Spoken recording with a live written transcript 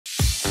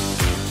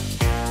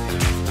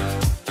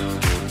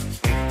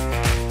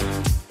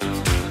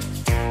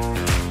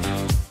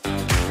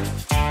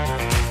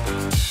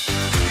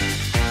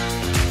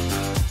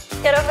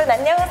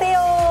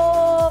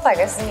안녕하세요.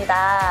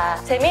 반갑습니다.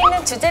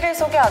 재미있는 주제를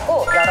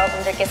소개하고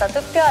여러분들께서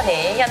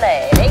투표하는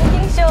하나의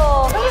랭킹쇼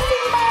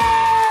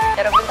반갑습니다.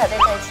 여러분 다들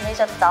잘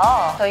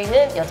지내셨죠?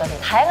 저희는 여전히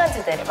다양한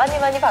주제를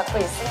많이 받고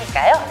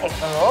있으니까요.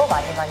 댓글로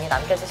많이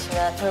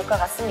남겨주시면 좋을 것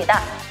같습니다.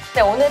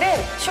 네, 오늘은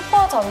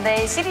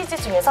슈퍼전대 시리즈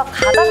중에서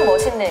가장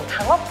멋있는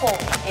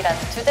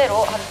강화폼이라는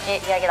주제로 함께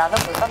이야기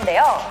나눠볼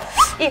건데요.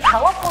 이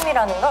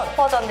강화폼이라는 건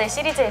슈퍼전대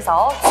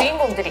시리즈에서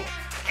주인공들이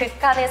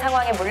극한의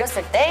상황에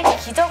몰렸을 때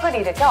기적을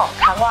일으켜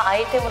강화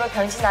아이템으로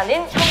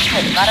변신하는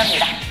형태를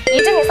말합니다.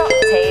 이 중에서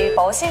제일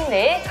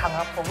멋있는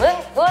강화폼은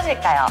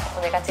무엇일까요?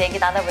 오늘 같이 얘기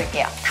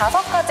나눠볼게요.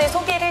 5가지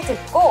소개를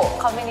듣고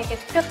커뮤니티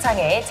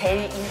투표창에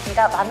제일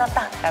인기가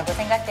많았다라고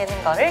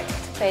생각되는 거를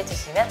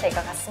투표해주시면 될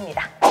것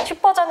같습니다.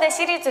 슈퍼전대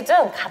시리즈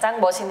중 가장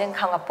멋있는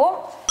강화폼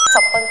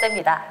첫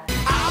번째입니다.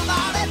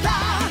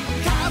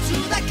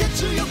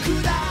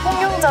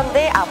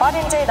 홍룡전대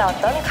아바렌즈에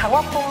나왔던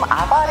강화폼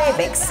아바레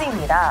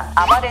맥스입니다.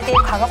 아바레드의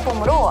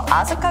강화폼으로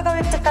아스카가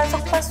획득한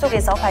석판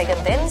속에서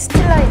발견된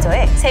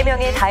스틸라이저에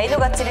 3명의 다이노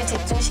가치를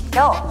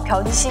집중시켜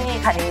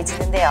변신이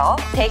가능해지는데요.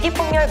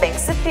 대기폭렬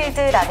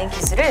맥스필드라는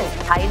기술은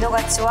다이노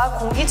가치와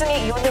공기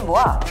중의 이온을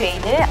모아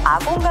괴인을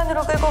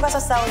아공간으로 끌고 가서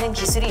싸우는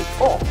기술이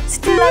있고,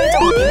 스틸라이저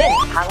무기는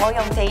방어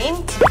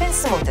형태인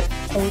디펜스 모드,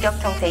 공격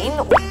형태인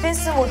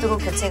오펜스 모드로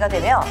교체가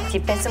되며,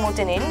 디펜스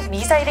모드는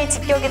미사일의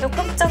직격에도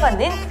끔찍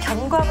않는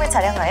견고함을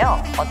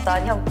자랑하여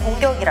어떠한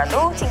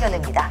공격이라도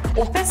튕겨냅니다.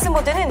 오펜스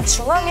모드는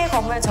중앙의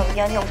검을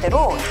전개한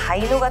형태로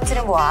다이노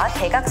가치를 모아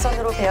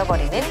대각선으로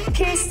베어버리는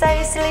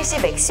필살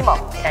슬래시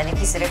맥시멈이라는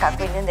기술을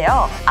갖고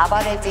있는데요.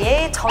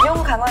 아바레드의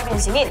전용 강화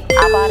변신인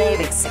아바레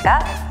맥스가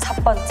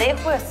첫 번째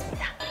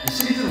후보였습니다. 이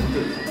시리즈는 문제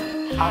있어요?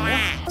 아니요?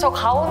 저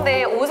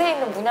가운데 옷에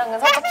있는 문양은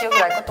살짝 기억이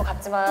날 것도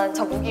같지만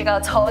저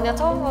무기가 전혀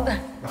처음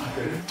보는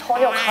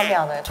전혀 감이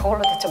안 와요.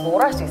 저걸로 대체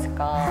뭘 할 수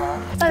있을까?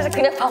 사실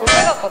그냥 방패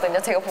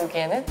같거든요, 제가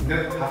보기에는.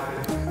 근데 다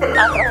그래요.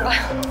 아,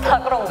 그런가요? 다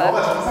그런가요?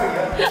 너가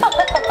정상이야?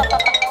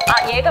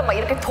 아, 얘가 막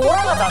이렇게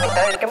돌아가지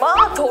않을까요? 이렇게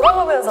막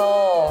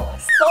돌아가면서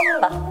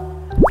쏜다.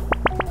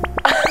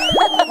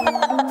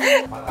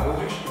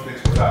 나눠주고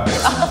싶은데 저도 안 해요.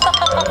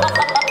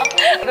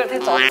 이걸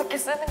대체 어떻게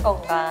쓰는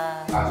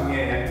건가? 나중에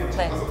네.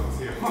 적어서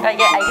보세요. 아,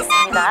 예,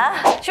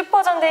 알겠습니다.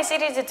 슈퍼전대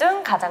시리즈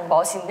중 가장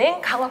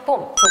멋있는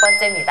강화폼 두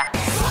번째입니다.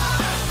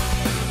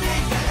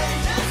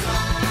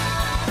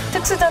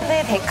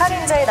 특수전대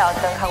데카렌저에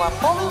나왔던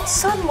강화폼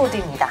수완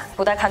모드입니다.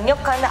 보다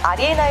강력한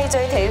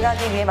아리에나이저에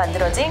대응하기 위해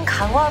만들어진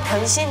강화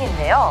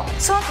변신인데요.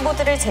 수완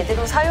모드를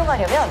제대로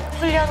사용하려면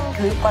훈련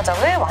교육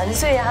과정을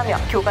완수해야 하며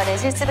교관의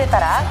실습에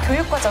따라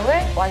교육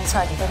과정을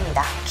완수하게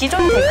됩니다.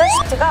 기존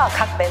데카슈트가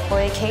각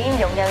멤버의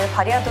개인 역량을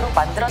발휘하도록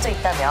만들어져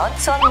있다면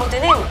수완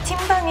모드는 팀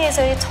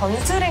단위에서의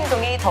전술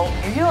행동이 더욱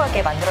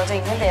유효하게 만들어져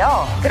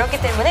있는데요. 그렇기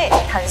때문에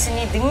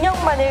단순히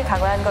능력만을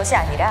강화한 것이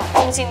아니라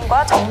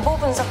통신과 정보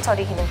분석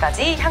처리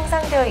기능까지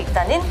향상되어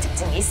있다는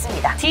특징이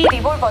있습니다. D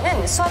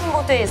리볼버는 수완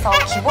모드에서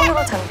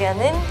기본으로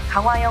장비하는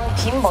강화형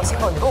빔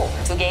머신건으로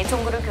 2개의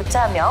총구를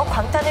교차하며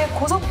광탄을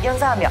고속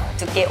연사하며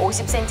두께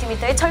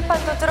 50cm의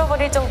철판도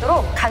뚫어버릴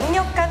정도로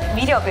강력한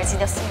위력을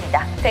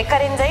지녔습니다.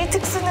 데카렌저의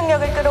특수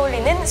능력을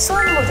끌어올리는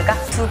수완 모드가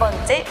두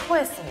번째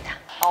후보였습니다.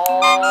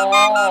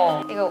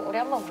 이거 우리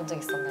한 번 본 적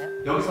있었나요?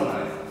 여기서는 안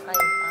했어요. 아니,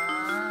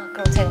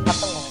 그럼 제가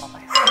봤던 건가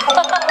봐요.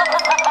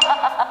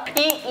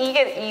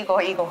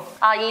 이거.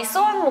 아, 이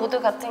수완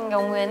모드 같은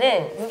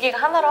경우에는 무기가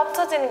하나로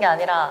합쳐지는 게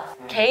아니라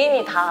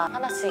개인이 다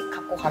하나씩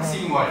갖고 가는.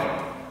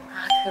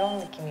 아, 그런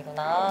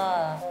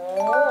느낌이구나. 오,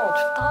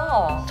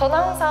 좋다. 저는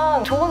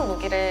항상 좋은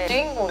무기를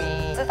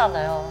주인공이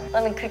쓰잖아요.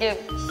 나는 그게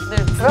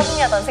늘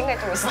불합리하다는 생각이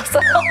좀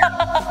있었어요.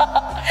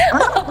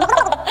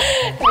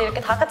 근데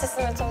이렇게 다 같이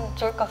쓰면 좀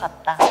좋을 것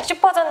같다.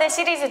 슈퍼전대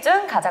시리즈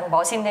중 가장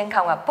멋있는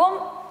강화폼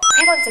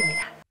세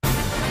번째입니다.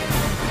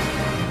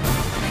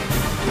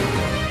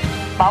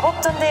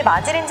 마법전대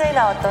마지렌저에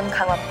나왔던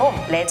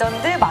강화폼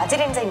레전드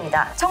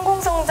마지렌저입니다.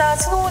 천공성자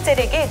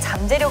스노우젤에게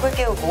잠재력을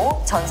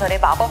깨우고 전설의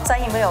마법사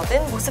힘을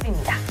얻은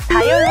모습입니다.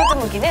 다이얼로드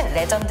무기는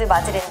레전드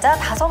마지렌자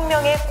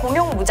 5명의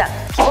공용 무장,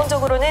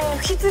 기본적으로는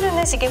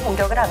휘두르는 식의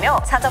공격을 하며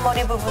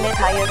사자머리 부분에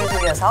다이얼을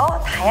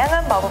돌려서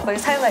다양한 마법을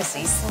사용할 수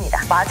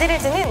있습니다.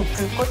 마지레즈는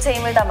불꽃의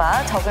힘을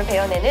담아 적을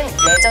베어내는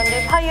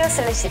레전드 파이어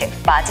슬래시를,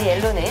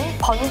 마지옐로는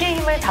번개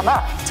힘을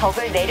담아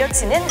적을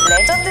내려치는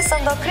레전드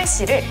썬더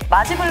크래쉬를,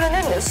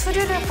 마지블루는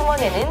수류를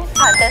뿜어내는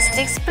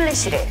판타스틱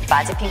스플래시를,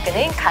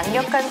 마지핑크는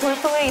강력한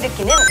돌풍을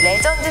일으키는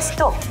레전드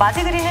스톰,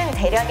 마지그린은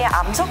대량의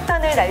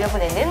암석탄을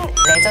날려보내는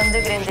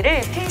레전드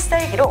그랜드를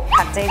필살기로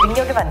각자의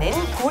능력을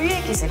받는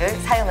고유의 기술을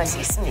사용할 수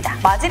있습니다.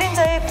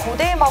 마지렌저의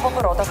고대의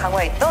마법을 얻어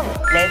강화했던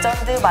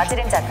레전드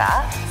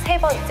마지렌자가 세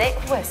번째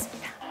후보였습니다.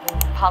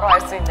 바로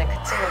알 수 있는 그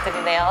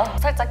친구들이네요.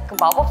 살짝 그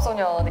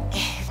마법소녀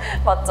느낌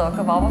맞죠?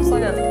 그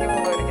마법소녀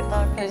느낌으로 이렇게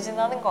딱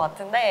변신하는 것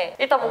같은데,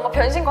 일단 뭔가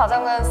변신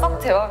과정은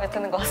썩 제 마음에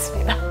드는 것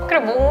같습니다.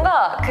 그리고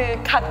뭔가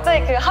그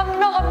각자의 그 한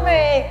명 한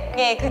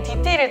명의 그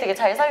디테일을 되게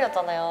잘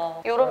살렸잖아요.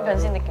 이런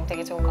변신 느낌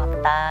되게 좋은 것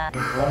같다.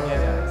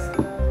 불합리하지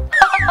않았어요.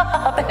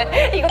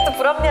 네, 이것도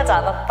불합리하지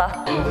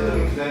않았다.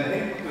 전체적인 디자인은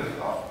행복도에서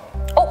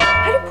나왔어요.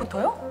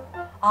 해리포터요?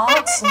 아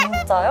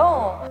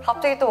진짜요?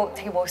 갑자기 또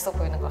되게 멋있어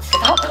보이는 것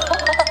같기도 하고.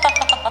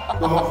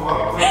 너무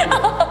부러워.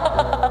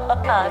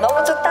 아,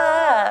 너무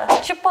좋다.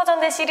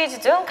 슈퍼전대 시리즈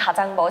중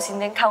가장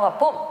멋있는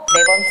강화폼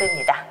네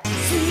번째입니다.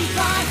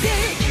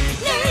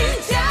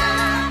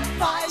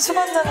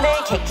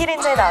 슈퍼전대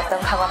객기렌자에 나왔던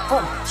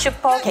강화폼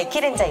슈퍼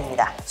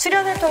객기렌자입니다.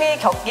 수련을 통해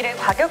격기를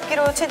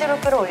과격기로 최대로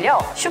끌어올려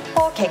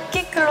슈퍼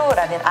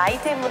객기클로라는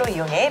아이템으로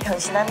이용해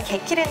변신한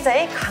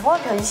객기렌자의 강화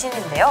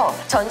변신인데요.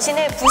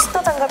 전신에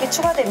부스터 장갑이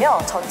추가되며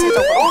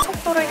전체적으로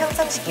속도를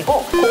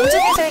향상시키고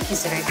공중에서의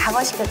기술을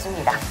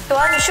강화시켜줍니다.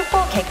 또한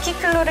슈퍼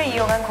객기클로를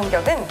이용한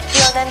공격은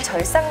뛰어난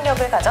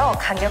절삭력을 가져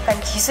강력한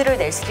기술을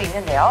낼 수도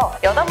있는데요.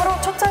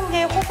 여담으로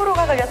초창기에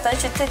호불호가 걸렸던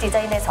슈트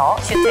디자인에서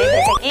슈트의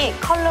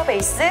배색이 컬러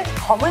베이스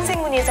검은색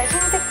무늬에서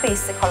흰색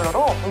베이스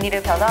컬러로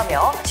무늬를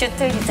변화하며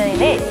슈트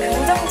디자인에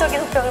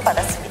긍정적인 호평을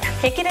받았습니다.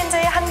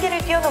 객기렌자의 한계를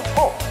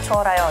뛰어넘고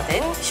초월하여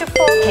얻은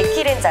슈퍼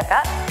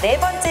객기렌자가 네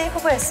번째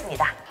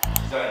후보였습니다.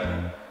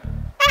 디자인.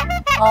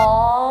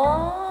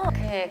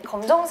 그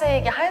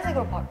검정색이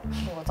하얀색으로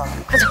바뀐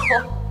거잖아요. 그죠?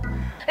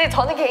 근데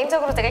저는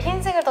개인적으로 제가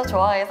흰색을 더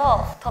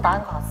좋아해서 더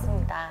나은 것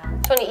같습니다.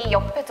 저는 이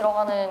옆에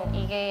들어가는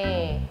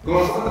이게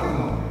그건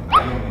똑같은 거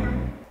아니에요?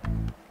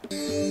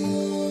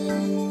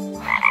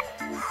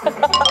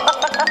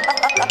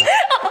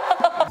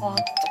 와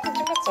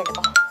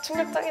조금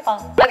충격적이다.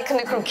 아니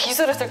근데 그럼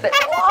기술을 쓸 때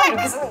와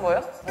이렇게 쓰는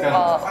거예요?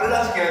 그냥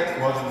빨라지게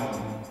도와주는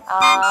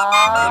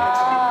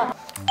아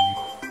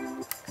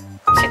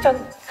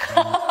시전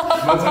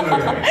그런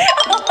생각이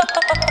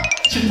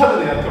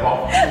심판은 얘한테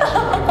막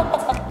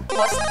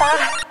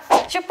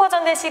멋있다.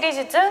 슈퍼전대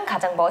시리즈 중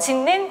가장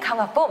멋있는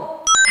강화폼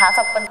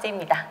다섯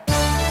번째입니다.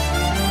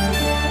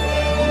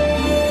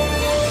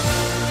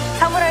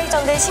 사무라이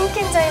전대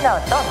신켄자에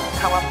나왔던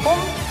강화폼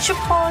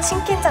슈퍼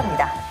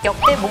신켄자입니다.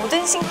 역대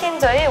모든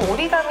신켄자의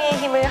오리가미의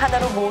힘을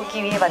하나로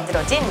모으기 위해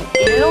만들어진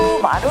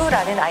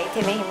일로마루라는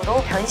아이템의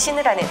힘으로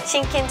변신을 하는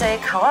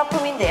신켄자의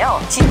강화폼인데요.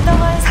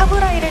 진정한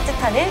사무라이를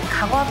뜻하는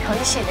강화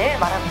변신을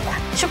말합니다.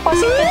 슈퍼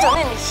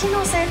신켄자는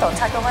흰옷을 더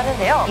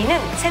착용하는데요.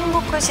 이는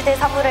센고쿠 시대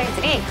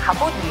사무라이들이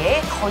갑옷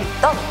위에 더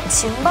입던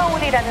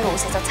진마오리라는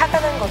옷에서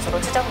착안한 것으로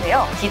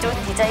추정되어 기존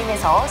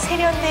디자인에서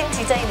세련된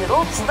디자인으로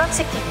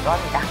부각시키기도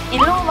합니다.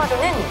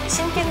 일로마루는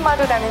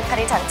신켄마루라는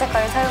칼의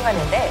장착가를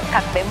사용하는데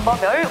각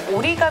멤버별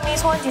오리가미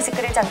소환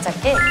디스크를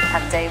장착해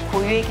각자의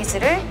고유의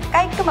기술을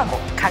깔끔하고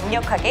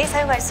강력하게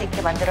사용할 수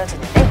있게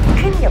만들어주는데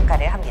큰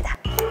역할을 합니다.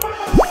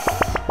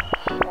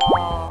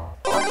 와...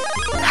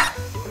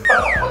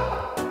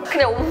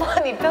 그냥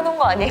옷만 입혀놓은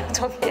거 아니에요,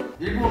 저게?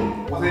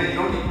 일본 옷에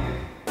이런 게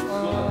있네.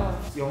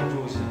 영주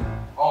옷이.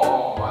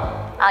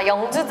 맞아. 아,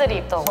 영주들이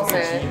입던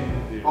옷을.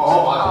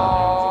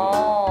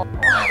 맞아.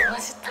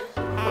 멋있다.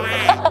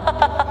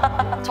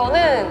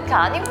 저는 그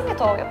안 입는 게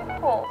더 예쁜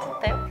거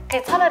같아요.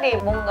 그 차라리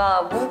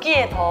뭔가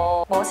무기에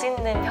더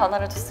멋있는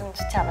변화를 줬으면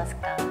좋지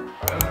않았을까.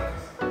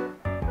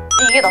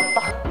 이게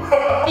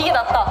낫다. 이게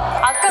낫다.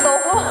 아까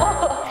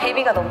너무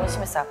대비가 너무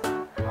심했어요.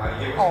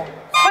 이게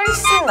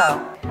훨씬 나요.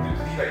 근데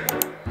무기가 있네.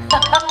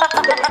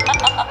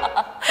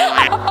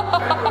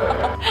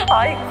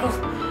 아이고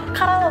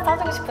칼 하나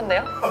사주고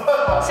싶은데요?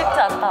 쉽지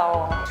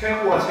않다.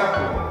 최고와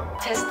최악고.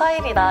 제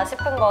스타일이다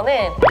싶은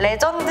거는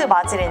레전드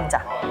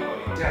마지렌자.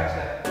 이거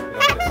최악.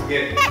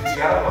 두개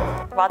굳이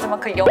하라고. 마지막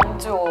그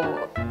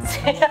영주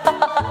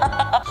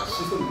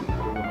시선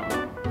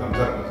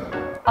남자는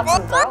거잖아. 아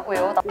진짜요?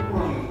 왜요?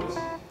 뽀뽀는 거지.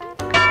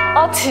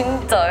 아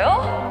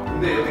진짜요?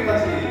 근데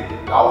여태까지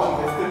나오신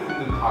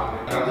게스트분들은 다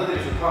그래. 남자들이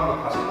좋다는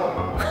거 다 싫다고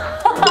하고.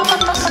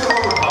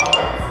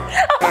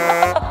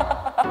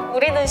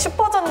 우리는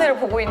슈퍼전대를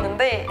보고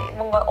있는데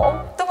뭔가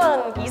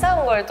엉뚱한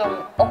이상한 걸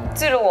좀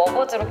억지로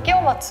어거지로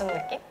끼워 맞춘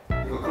느낌?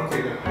 이거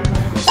그렇게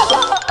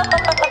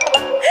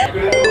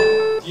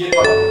그래도 뒤에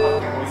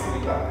되고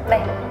있으니까.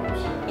 네.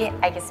 예,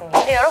 알겠습니다.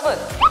 네, 여러분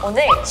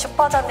오늘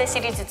슈퍼전대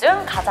시리즈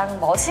중 가장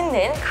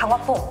멋있는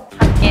강화폼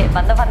함께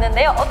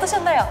만나봤는데요.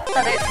 어떠셨나요?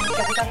 다들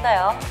재밌게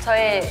보셨나요?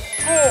 저의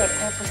새해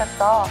잘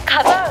보셨죠?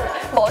 가장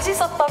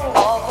멋있었던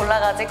거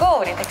골라가지고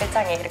우리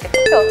댓글창에 이렇게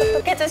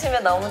톡톡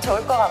해주시면 너무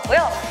좋을 것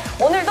같고요.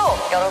 오늘도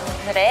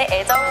여러분들의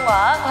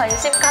애정과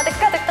관심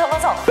가득가득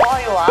담아서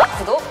좋아요와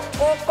구독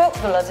꾹꾹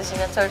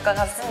눌러주시면 좋을 것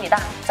같습니다.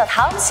 자,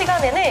 다음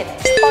시간에는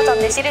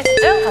슈퍼전대 시리즈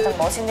중 가장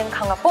멋있는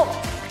강화폼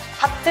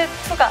파트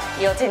 2가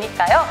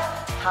이어지니까요.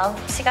 다음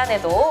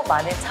시간에도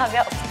많은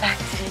참여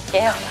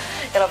부탁드릴게요.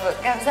 여러분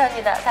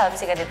감사합니다. 다음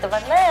시간에 또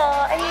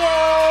만나요.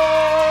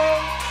 안녕.